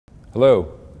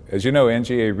Hello. As you know,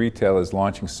 NGA Retail is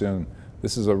launching soon.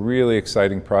 This is a really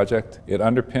exciting project. It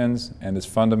underpins and is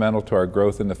fundamental to our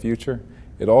growth in the future.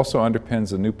 It also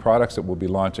underpins the new products that we'll be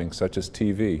launching, such as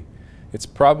TV. It's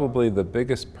probably the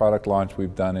biggest product launch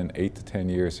we've done in 8 to 10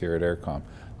 years here at Eircom.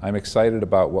 I'm excited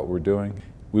about what we're doing.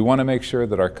 We want to make sure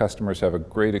that our customers have a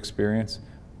great experience.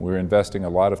 We're investing a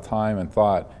lot of time and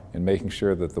thought in making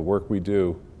sure that the work we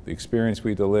do, the experience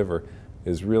we deliver,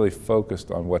 is really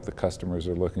focused on what the customers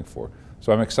are looking for.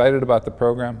 So I'm excited about the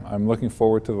program. I'm looking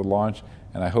forward to the launch,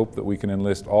 and I hope that we can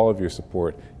enlist all of your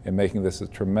support in making this a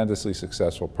tremendously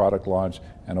successful product launch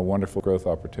and a wonderful growth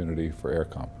opportunity for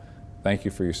Eircom. Thank you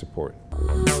for your support.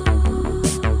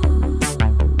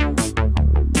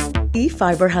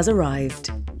 eFibre has arrived.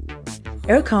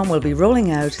 Eircom will be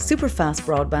rolling out super-fast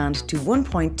broadband to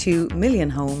 1.2 million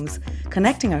homes,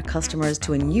 connecting our customers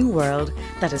to a new world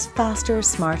that is faster,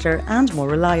 smarter and more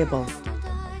reliable.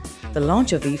 The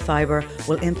launch of eFibre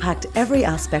will impact every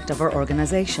aspect of our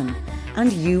organisation,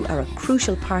 and you are a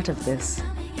crucial part of this.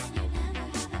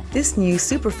 This new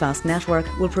super-fast network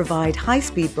will provide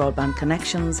high-speed broadband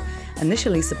connections,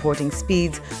 initially supporting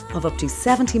speeds of up to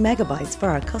 70 megabytes for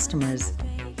our customers.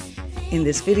 In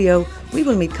this video, we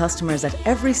will meet customers at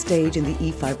every stage in the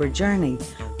eFibre journey,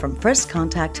 from first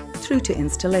contact through to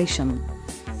installation.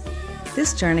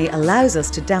 This journey allows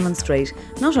us to demonstrate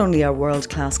not only our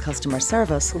world-class customer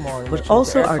service, but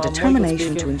also our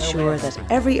determination to ensure that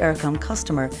every Eircom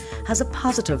customer has a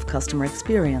positive customer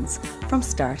experience from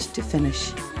start to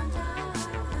finish.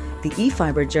 The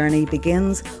eFibre journey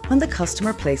begins when the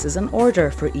customer places an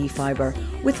order for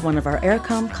eFibre with one of our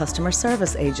Eircom customer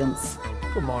service agents.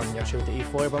 Good morning, you're through to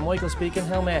eFibre. Michael speaking,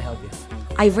 how may I help you?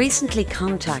 I recently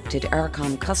contacted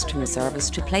Eircom customer service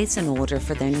to place an order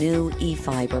for their new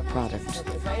eFibre product.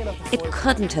 It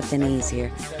couldn't have been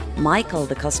easier. Michael,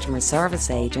 the customer service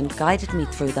agent, guided me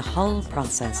through the whole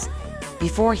process.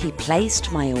 Before he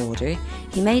placed my order,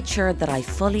 he made sure that I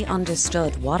fully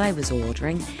understood what I was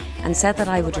ordering and said that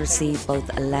I would receive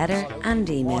both a letter and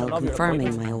email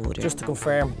confirming my order. Just to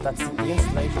confirm, that's the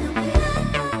installation.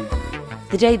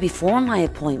 The day before my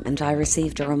appointment, I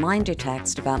received a reminder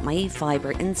text about my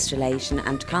eFibre installation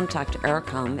and to contact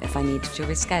Eircom if I needed to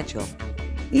reschedule.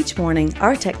 Each morning,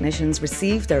 our technicians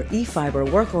receive their eFibre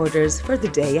work orders for the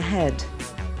day ahead.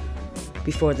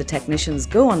 Before the technicians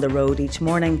go on the road each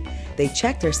morning, they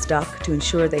check their stock to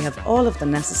ensure they have all of the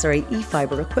necessary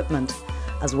eFibre equipment,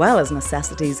 as well as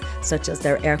necessities such as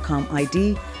their Eircom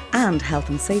ID and health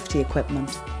and safety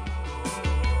equipment.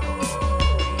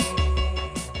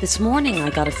 This morning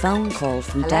I got a phone call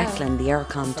from Declan, the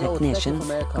Eircom technician,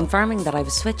 confirming that I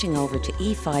was switching over to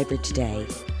eFibre today.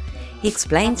 He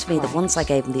explained to me that once I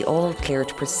gave him the all clear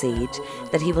to proceed,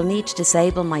 that he will need to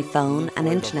disable my phone and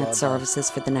internet services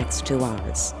for the next 2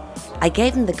 hours. I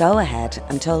gave him the go-ahead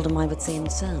and told him I would see him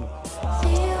soon.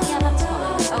 Yeah, that's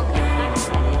fine. Okay, thanks,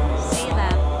 Lenny. See you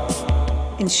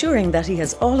then. Ensuring that he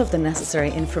has all of the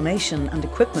necessary information and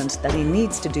equipment that he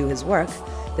needs to do his work,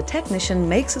 the technician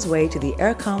makes his way to the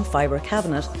Eircom fibre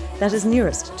cabinet that is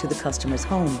nearest to the customer's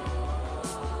home.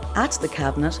 At the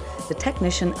cabinet, the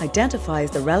technician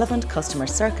identifies the relevant customer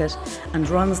circuit and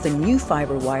runs the new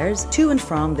fibre wires to and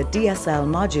from the DSL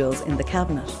modules in the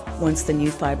cabinet. Once the new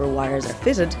fibre wires are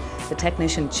fitted, the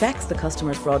technician checks the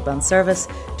customer's broadband service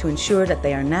to ensure that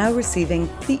they are now receiving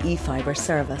the eFibre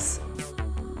service.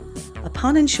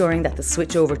 Upon ensuring that the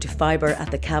switch over to fibre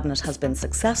at the cabinet has been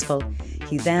successful,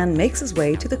 he then makes his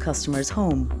way to the customer's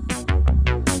home.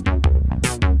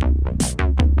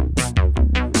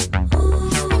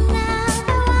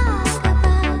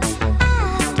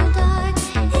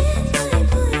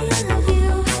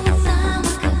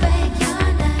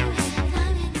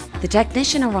 The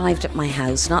technician arrived at my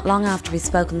house not long after we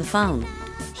spoke on the phone.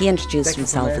 He introduced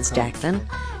himself as Declan,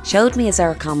 showed me his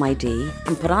Eircom ID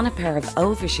and put on a pair of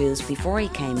overshoes before he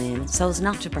came in so as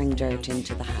not to bring dirt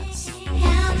into the house.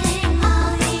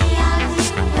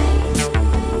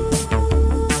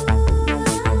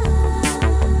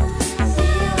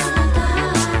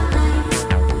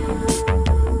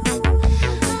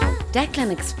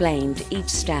 Declan explained each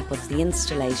step of the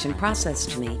installation process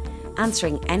to me,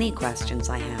 answering any questions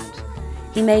I had.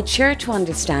 He made sure to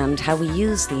understand how we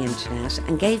use the internet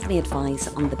and gave me advice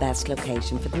on the best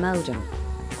location for the modem.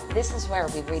 This is where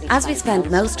we really As we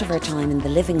spent most of our time in the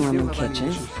living room and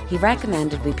kitchen, he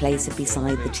recommended we place it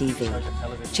beside the TV,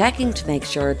 checking to make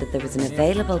sure that there was an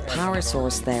available power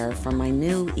source there for my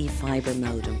new eFibre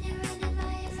modem.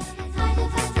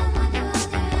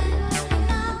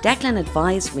 Declan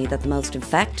advised me that the most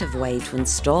effective way to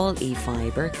install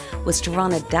eFibre was to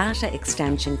run a data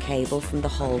extension cable from the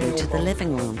hallway to the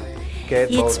living room.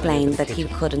 He explained that he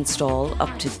could install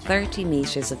up to 30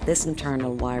 metres of this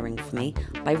internal wiring for me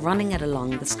by running it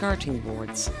along the skirting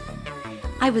boards.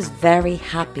 I was very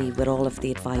happy with all of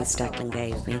the advice Declan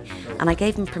gave me, and I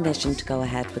gave him permission to go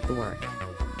ahead with the work.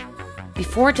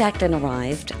 Before Declan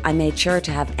arrived, I made sure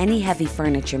to have any heavy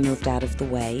furniture moved out of the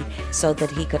way so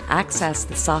that he could access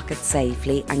the socket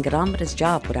safely and get on with his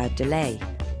job without delay.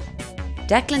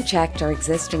 Declan checked our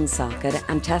existing socket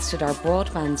and tested our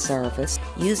broadband service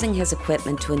using his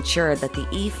equipment to ensure that the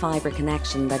eFibre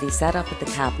connection that he set up at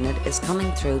the cabinet is coming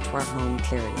through to our home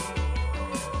clearly.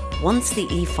 Once the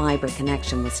eFibre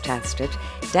connection was tested,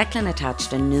 Declan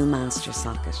attached a new master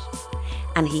socket,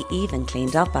 and he even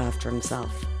cleaned up after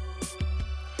himself.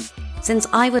 Since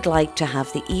I would like to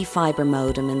have the eFibre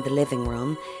modem in the living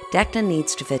room, Declan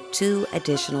needs to fit 2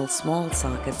 additional small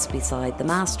sockets beside the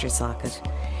master socket.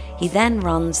 He then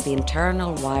runs the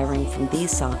internal wiring from these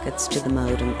sockets to the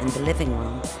modem in the living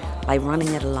room by running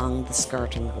it along the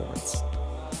skirting boards.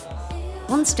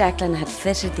 Once Declan had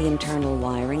fitted the internal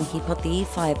wiring, he put the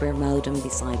eFibre modem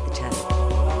beside the telly.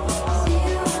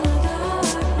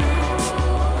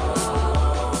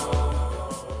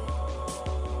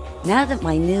 Now that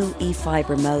my new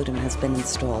eFibre modem has been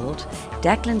installed,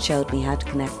 Declan showed me how to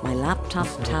connect my laptop,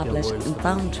 tablet and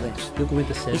phone to it.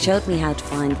 He showed me how to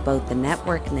find both the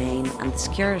network name and the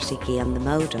security key on the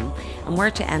modem and where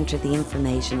to enter the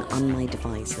information on my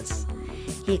devices.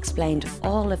 He explained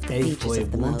all of the features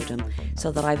of the modem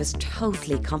so that I was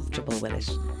totally comfortable with it.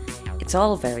 It's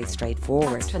all very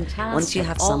straightforward once you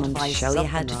have someone to show you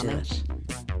how to do it.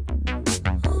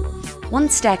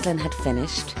 Once Declan had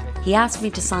finished, he asked me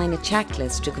to sign a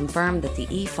checklist to confirm that the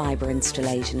eFibre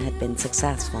installation had been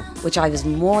successful, which I was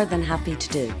more than happy to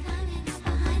do.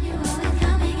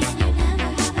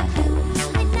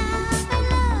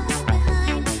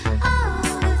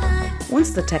 Once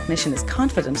the technician is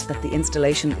confident that the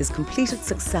installation is completed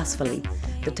successfully,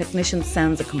 the technician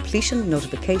sends a completion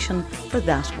notification for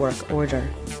that work order.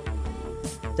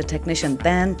 The technician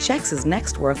then checks his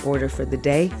next work order for the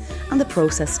day, and the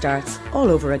process starts all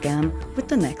over again with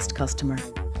the next customer.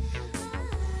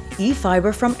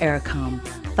 eFibre from Eircom.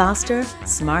 Faster,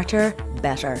 smarter,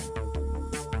 better.